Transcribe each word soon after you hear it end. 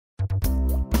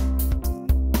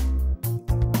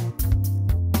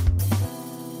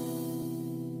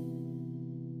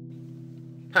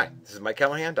This is Mike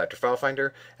Callahan, Dr.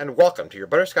 FileFinder, and welcome to your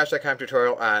Butterscotch.com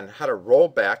tutorial on how to roll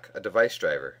back a device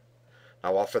driver.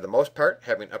 Now, while for the most part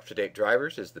having up-to-date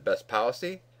drivers is the best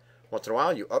policy, once in a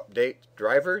while you update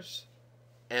drivers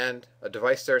and a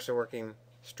device starts working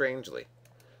strangely.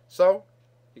 So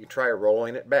you can try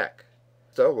rolling it back.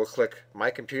 So we'll click My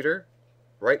Computer,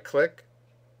 right-click,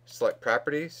 select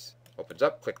Properties, opens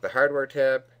up, click the Hardware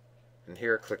tab, and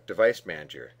here click Device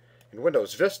Manager. In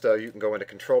Windows Vista, you can go into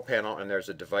Control Panel and there's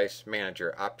a Device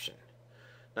Manager option.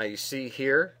 Now you see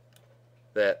here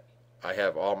that I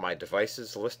have all my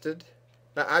devices listed.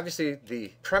 Now obviously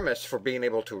the premise for being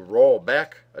able to roll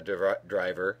back a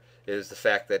driver is the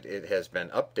fact that it has been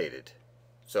updated.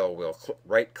 So we'll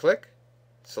right click,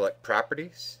 select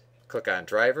Properties, click on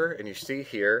Driver, and you see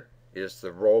here is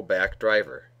the rollback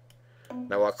driver.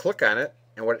 Now I'll click on it,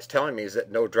 and what it's telling me is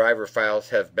that no driver files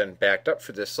have been backed up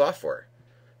for this software.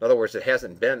 In other words, it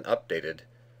hasn't been updated,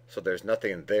 so there's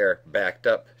nothing there backed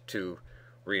up to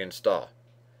reinstall.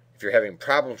 If you're having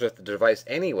problems with the device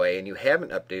anyway and you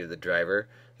haven't updated the driver,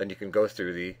 then you can go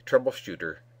through the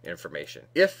troubleshooter information.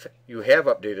 If you have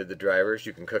updated the drivers,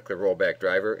 you can click the rollback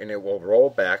driver and it will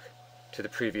roll back to the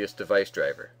previous device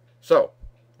driver. So,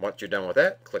 once you're done with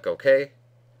that, click OK,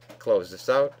 close this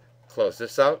out,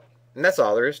 and that's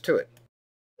all there is to it.